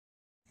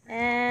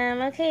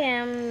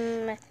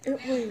Okay, Wait,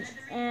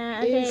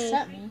 okay. you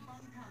set me.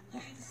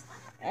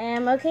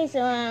 Okay, so,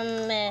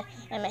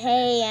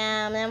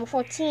 hey, number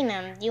 14,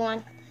 do you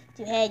want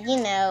to head, to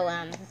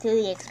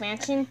the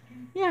expansion?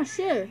 Yeah,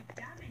 sure.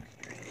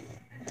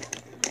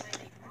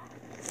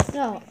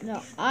 No,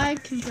 I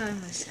can drive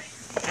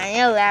myself. I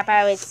know that,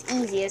 but it's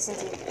easier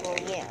since it's, well,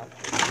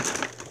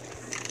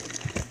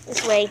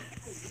 this way.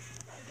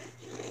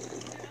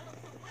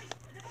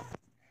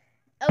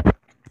 Oh,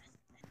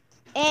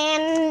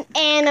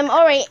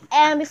 alright,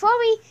 before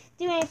we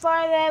do any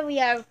farther, we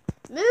have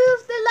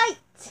moved the light.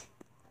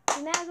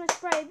 So now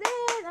it's right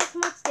there, not so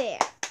much there.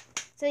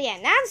 So yeah,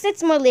 now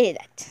it's more lit.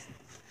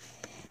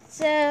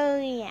 So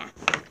yeah,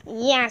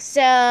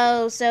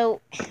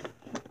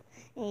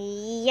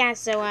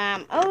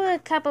 over a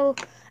couple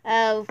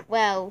of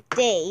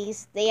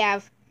days, they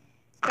have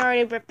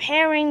started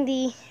repairing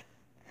the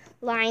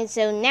line.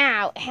 So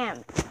now,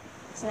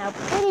 it's now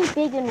pretty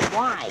big and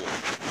wide.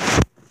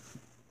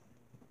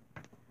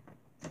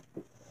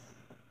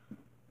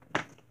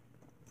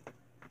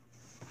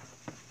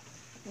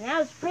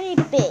 Now it's pretty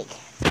big.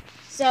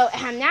 So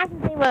now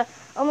that they were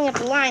opening up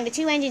the line, the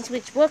two engines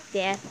which worked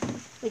there,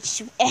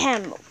 which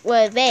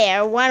were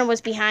there, one was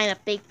behind a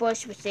big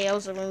bush, which they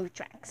also removed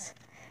tracks.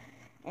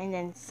 And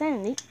then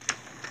suddenly,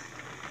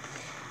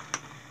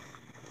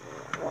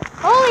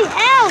 holy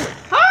hell!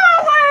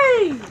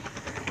 Holy!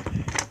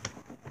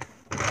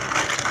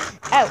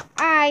 Oh,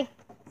 hi.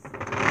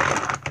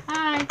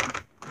 Hi.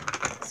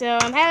 So,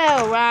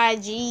 hello,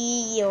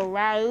 Raji, or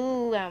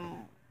Rau,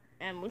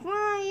 which one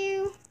are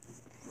you?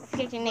 I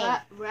forget your name.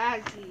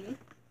 Raji.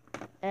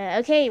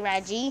 Okay,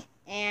 Raji.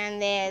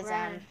 And there's,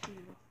 no,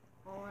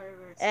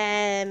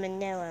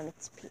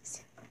 it's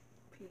Pearson.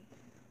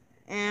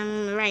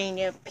 Right,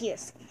 no,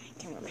 Pearson. I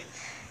can't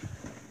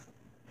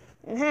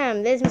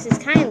remember. There's Mrs.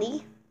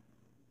 Kindly.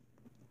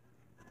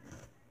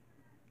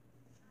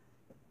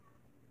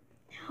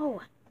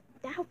 No,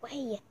 that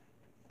way.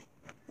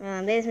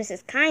 There's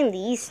Mrs.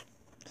 Kindly's.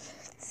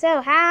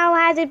 So, how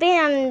has it been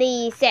on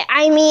the set?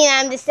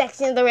 The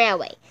section of the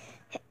railway.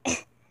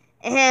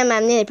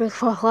 I'm nearly broke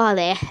for a wall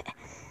there.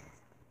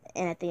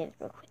 And I think it's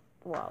broke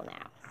the wall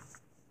now.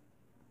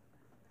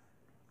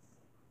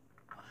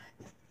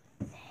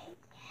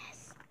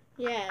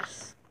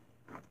 Yes.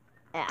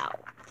 Ow.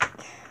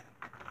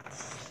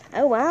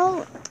 Oh,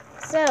 well.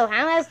 So,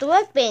 how has the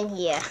work been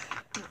here?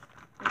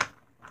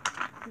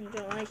 We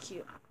don't like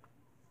you.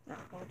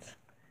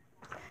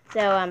 So,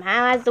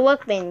 how has the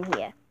work been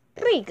here?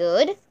 Pretty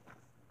good.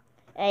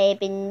 I've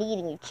been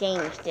needing to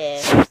change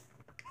the...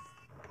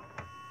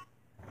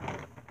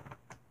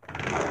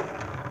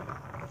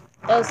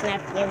 Oh,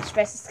 snap. The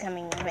express is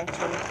coming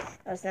eventually.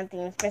 Oh, snap.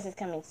 The express is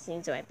coming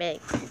soon, so I better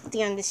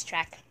stay on this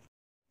track.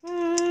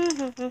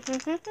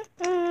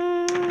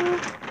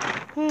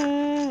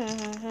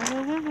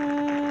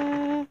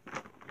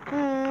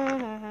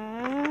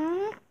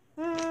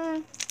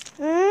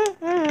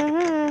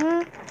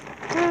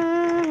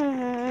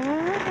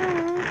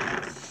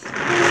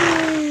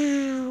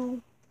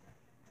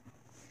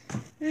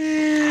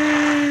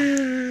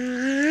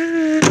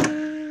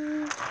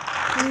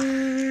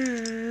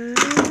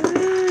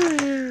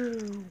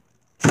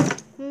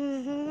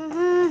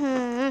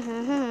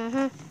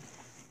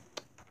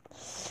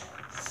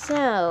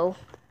 So,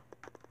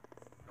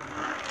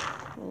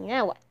 you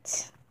know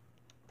what?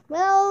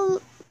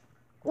 Well,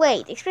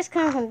 wait, the express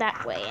comes from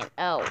that way, and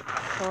oh,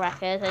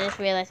 crackers, I just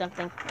realized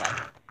something.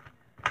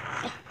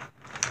 Wait.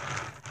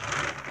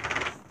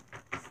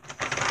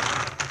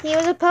 He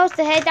was supposed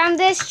to head down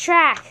this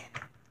track.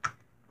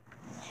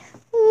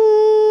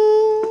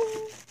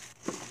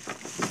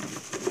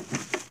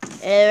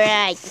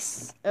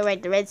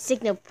 Alright, the red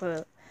signal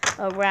pro.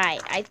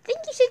 Alright, I think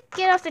you should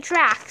get off the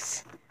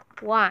tracks.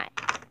 Why?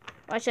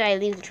 Why should I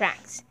leave the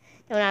tracks?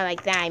 No, not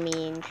like that, I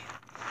mean...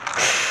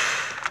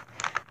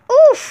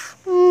 Oof!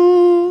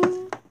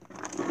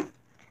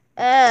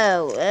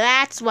 Oh,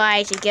 that's why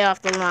I should get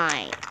off the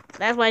line.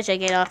 That's why I should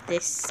get off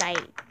this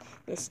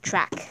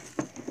track.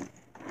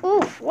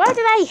 Oof, what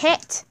did I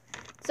hit?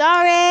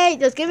 Sorry,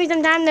 just give me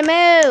some time to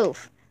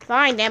move.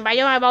 Fine then, but I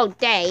don't have all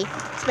day.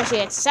 Especially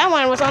if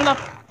someone was on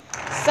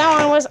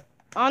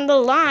the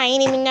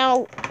line, even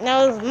though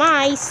knows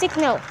my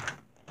signal.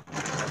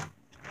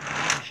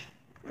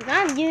 It's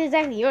not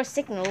exactly your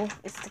signal,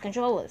 it's the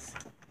controllers.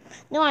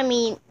 No,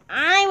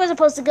 I was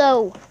supposed to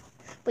go,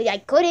 but I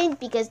couldn't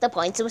because the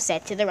points were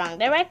set to the wrong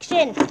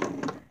direction.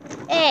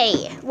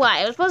 Hey, what?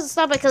 I was supposed to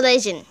stop a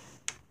collision.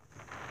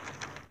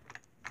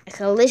 A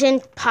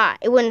collision pot.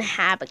 It wouldn't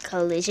have a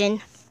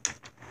collision.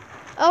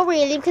 Oh,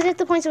 really? Because if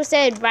the points were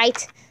set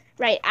right,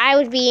 I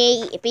would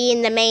be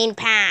in the main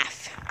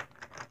path.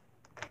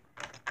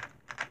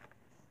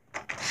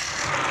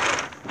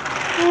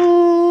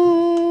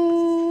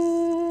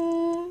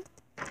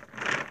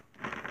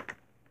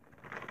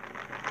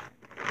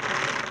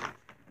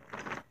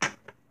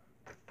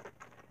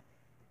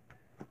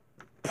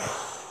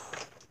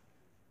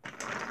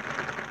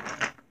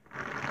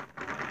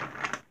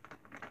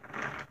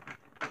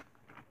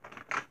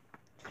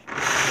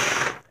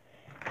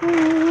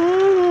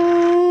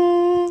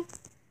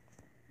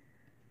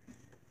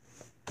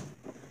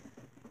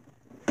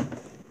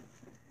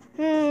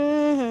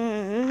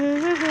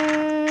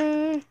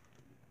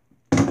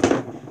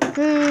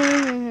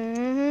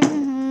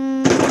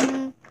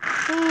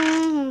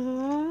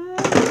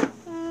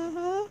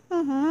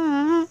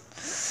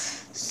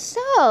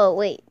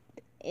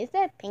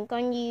 pink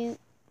on you.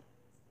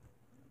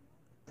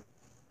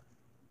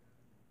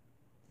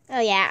 Oh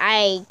yeah,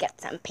 I got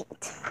some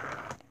paint.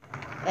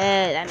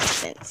 That makes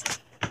sense.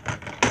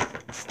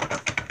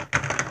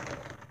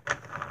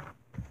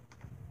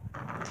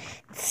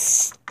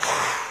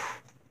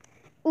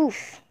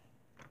 Oof.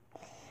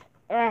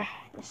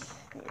 Just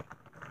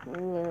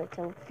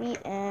little feet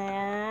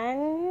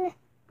and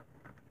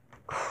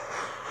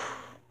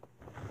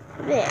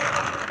there.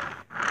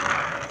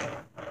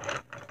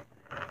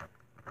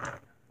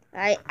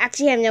 I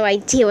actually have no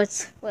idea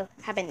what will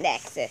happen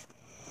next.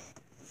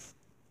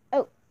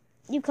 Oh,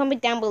 you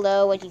comment down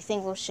below what you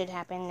think should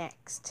happen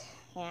next.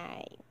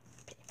 Yeah,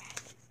 pretty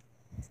bad.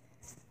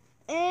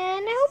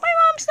 And I hope my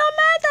mom's not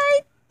mad that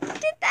I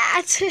did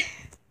that.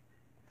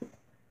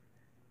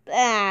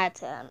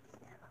 But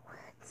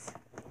words.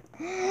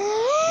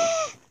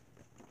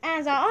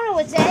 As our owner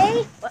would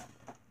say,